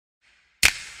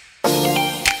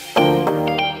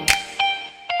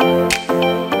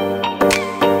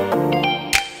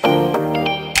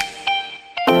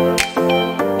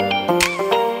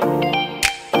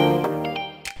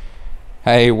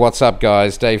Hey, what's up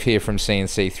guys? Dave here from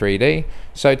CNC 3D.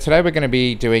 So today we're going to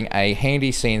be doing a handy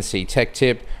CNC tech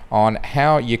tip on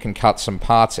how you can cut some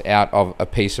parts out of a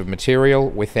piece of material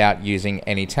without using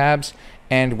any tabs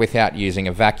and without using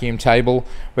a vacuum table.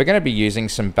 We're going to be using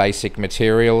some basic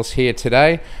materials here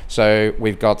today. So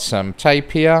we've got some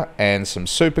tape here and some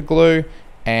super glue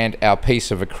and our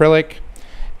piece of acrylic.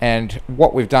 And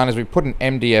what we've done is we've put an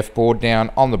MDF board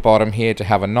down on the bottom here to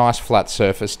have a nice flat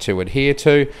surface to adhere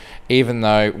to. Even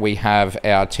though we have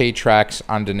our T-tracks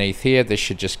underneath here, this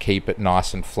should just keep it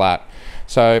nice and flat.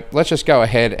 So let's just go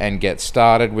ahead and get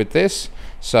started with this.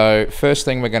 So first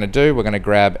thing we're going to do, we're going to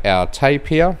grab our tape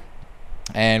here.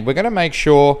 And we're going to make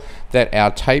sure that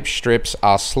our tape strips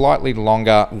are slightly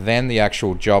longer than the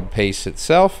actual job piece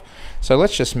itself. So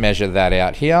let's just measure that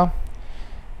out here.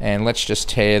 And let's just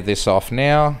tear this off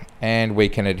now, and we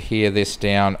can adhere this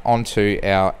down onto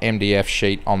our MDF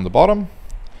sheet on the bottom.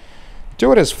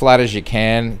 Do it as flat as you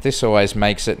can. This always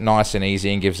makes it nice and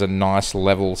easy and gives a nice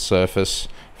level surface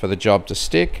for the job to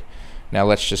stick. Now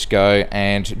let's just go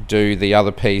and do the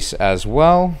other piece as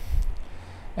well.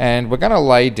 And we're going to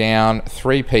lay down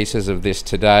 3 pieces of this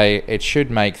today. It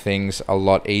should make things a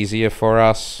lot easier for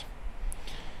us.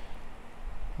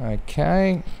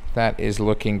 Okay, that is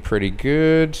looking pretty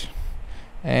good.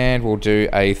 And we'll do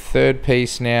a 3rd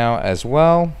piece now as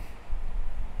well.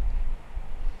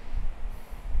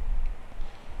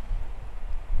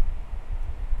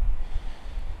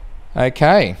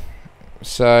 Okay,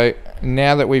 so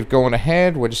now that we've gone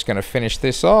ahead, we're just going to finish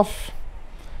this off.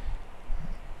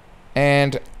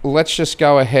 And let's just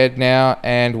go ahead now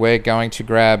and we're going to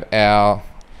grab our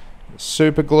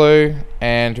super glue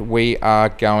and we are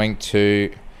going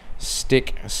to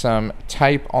stick some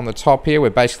tape on the top here. We're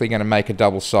basically going to make a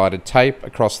double-sided tape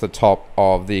across the top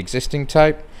of the existing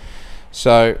tape.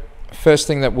 So first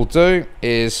thing that we'll do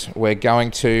is we're going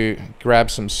to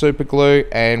grab some super glue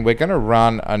and we're going to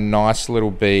run a nice little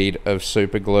bead of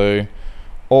super glue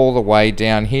all the way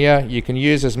down here. You can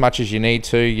use as much as you need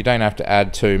to, you don't have to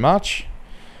add too much.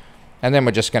 And then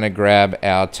we're just going to grab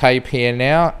our tape here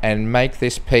now and make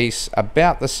this piece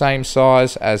about the same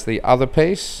size as the other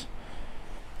piece.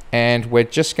 And we're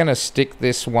just going to stick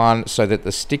this one so that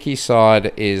the sticky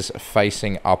side is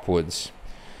facing upwards.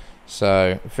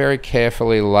 So very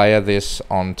carefully layer this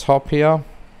on top here.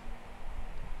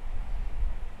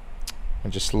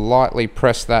 And just lightly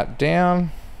press that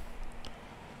down.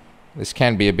 This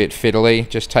can be a bit fiddly.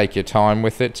 Just take your time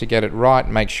with it to get it right.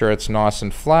 Make sure it's nice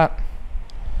and flat.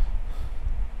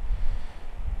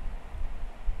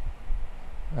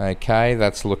 Okay,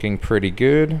 that's looking pretty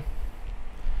good.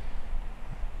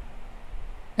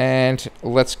 And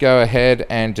let's go ahead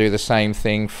and do the same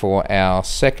thing for our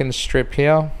 2nd strip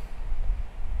here.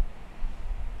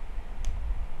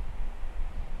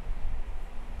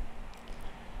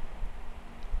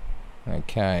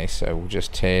 Okay, so we'll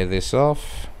just tear this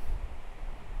off.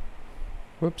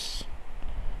 Whoops.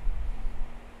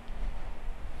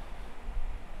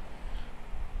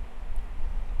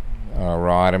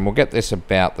 Alright, and we'll get this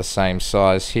about the same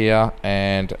size here,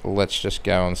 and let's just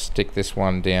go and stick this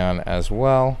one down as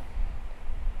well.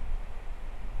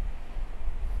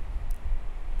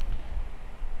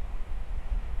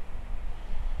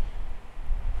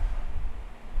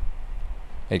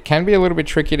 It can be a little bit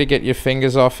tricky to get your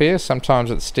fingers off here. Sometimes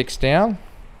it sticks down.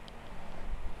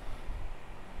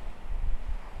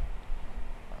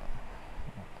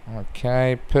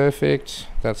 Okay, perfect.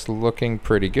 That's looking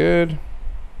pretty good.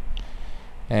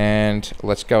 And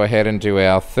let's go ahead and do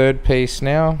our 3rd piece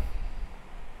now.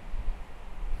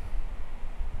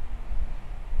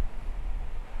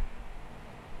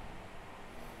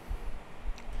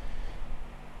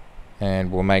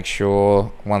 And we'll make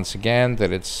sure once again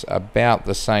that it's about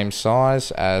the same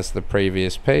size as the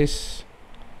previous piece.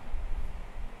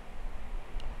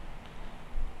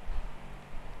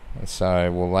 And so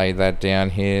we'll lay that down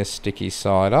here, sticky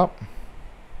side up.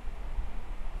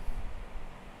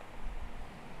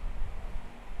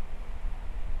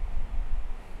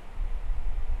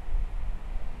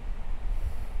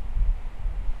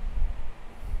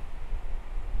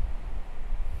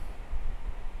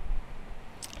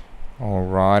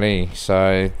 Alrighty,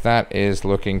 so that is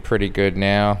looking pretty good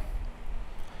now.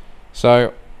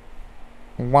 So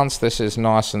once this is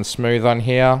nice and smooth on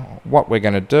here, what we're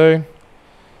going to do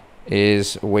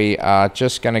is we are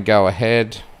just going to go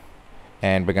ahead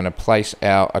and we're going to place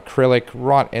our acrylic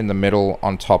right in the middle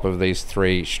on top of these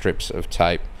 3 strips of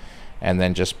tape, and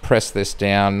then just press this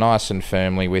down nice and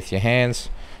firmly with your hands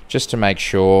just to make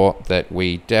sure that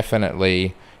we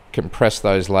definitely compress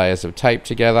those layers of tape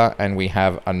together and we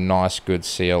have a nice good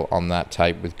seal on that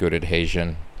tape with good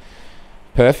adhesion.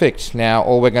 Perfect. Now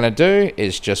all we're going to do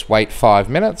is just wait 5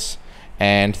 minutes,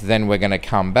 and then we're going to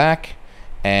come back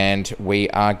and we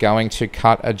are going to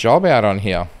cut a job out on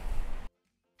here.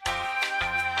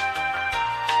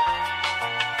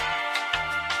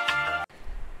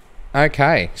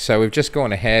 Okay, so we've just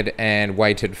gone ahead and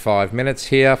waited 5 minutes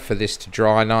here for this to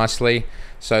dry nicely.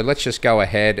 So let's just go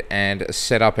ahead and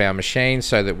set up our machine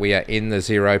so that we are in the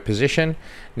 0 position.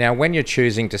 Now when you're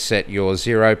choosing to set your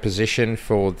 0 position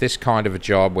for this kind of a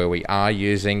job where we are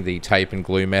using the tape and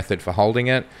glue method for holding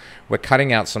it, we're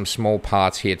cutting out some small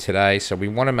parts here today, so we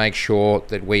want to make sure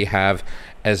that we have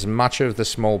as much of the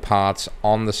small parts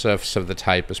on the surface of the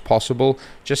tape as possible,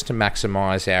 just to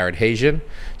maximize our adhesion.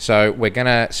 So we're going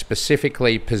to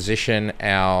specifically position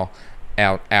our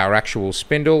actual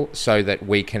spindle so that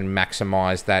we can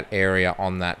maximize that area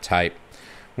on that tape.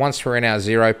 Once we're in our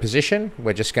 0 position,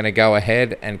 we're just going to go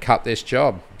ahead and cut this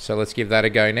job. So let's give that a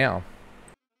go now.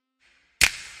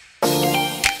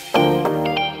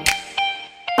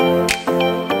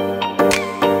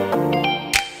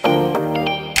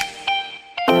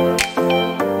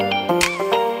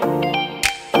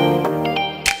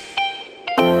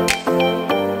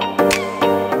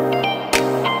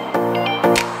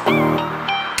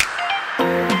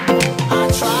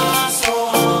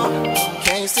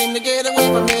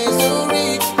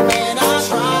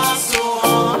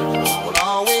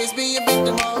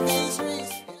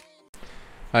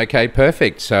 Okay,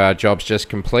 perfect. So our job's just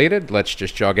completed. Let's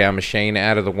just jog our machine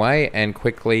out of the way and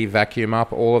quickly vacuum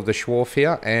up all of the swarf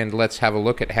here, and let's have a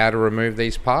look at how to remove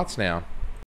these parts now.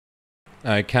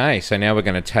 Okay, so now we're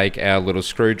going to take our little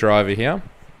screwdriver here,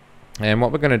 and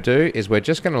what we're going to do is we're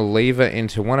just going to lever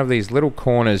into one of these little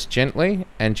corners gently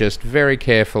and just very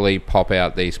carefully pop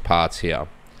out these parts here.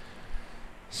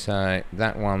 So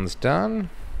that one's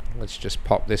done. Let's just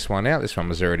pop this one out. This one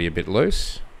was already a bit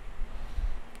loose.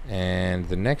 And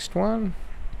the next one,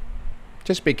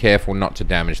 just be careful not to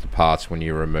damage the parts when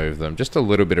you remove them. Just a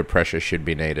little bit of pressure should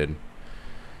be needed.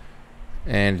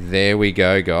 And there we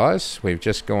go, guys. We've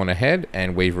just gone ahead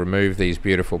and we've removed these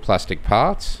beautiful plastic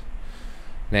parts.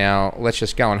 Now let's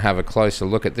just go and have a closer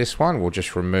look at this one. We'll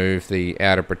just remove the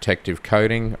outer protective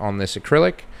coating on this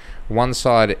acrylic. One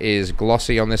side is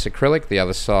glossy on this acrylic, the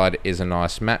other side is a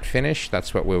nice matte finish.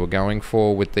 That's what we were going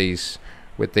for with these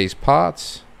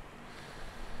parts.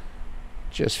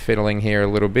 Just fiddling here a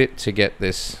little bit to get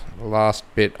this last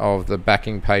bit of the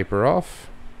backing paper off.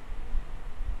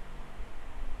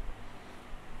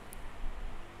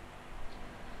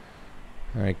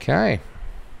 Okay.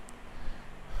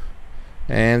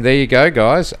 And there you go,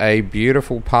 guys. A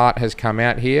beautiful part has come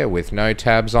out here with no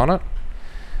tabs on it.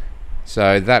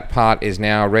 So that part is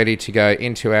now ready to go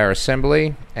into our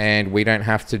assembly, and we don't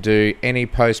have to do any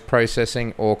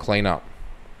post-processing or cleanup.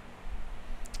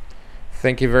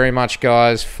 Thank you very much,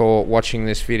 guys, for watching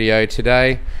this video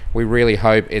today. We really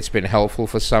hope it's been helpful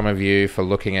for some of you for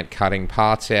looking at cutting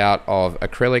parts out of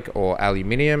acrylic or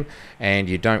aluminium, and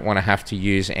you don't want to have to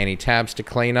use any tabs to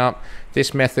clean up.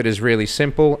 This method is really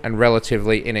simple and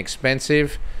relatively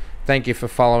inexpensive. Thank you for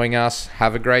following us.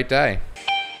 Have a great day.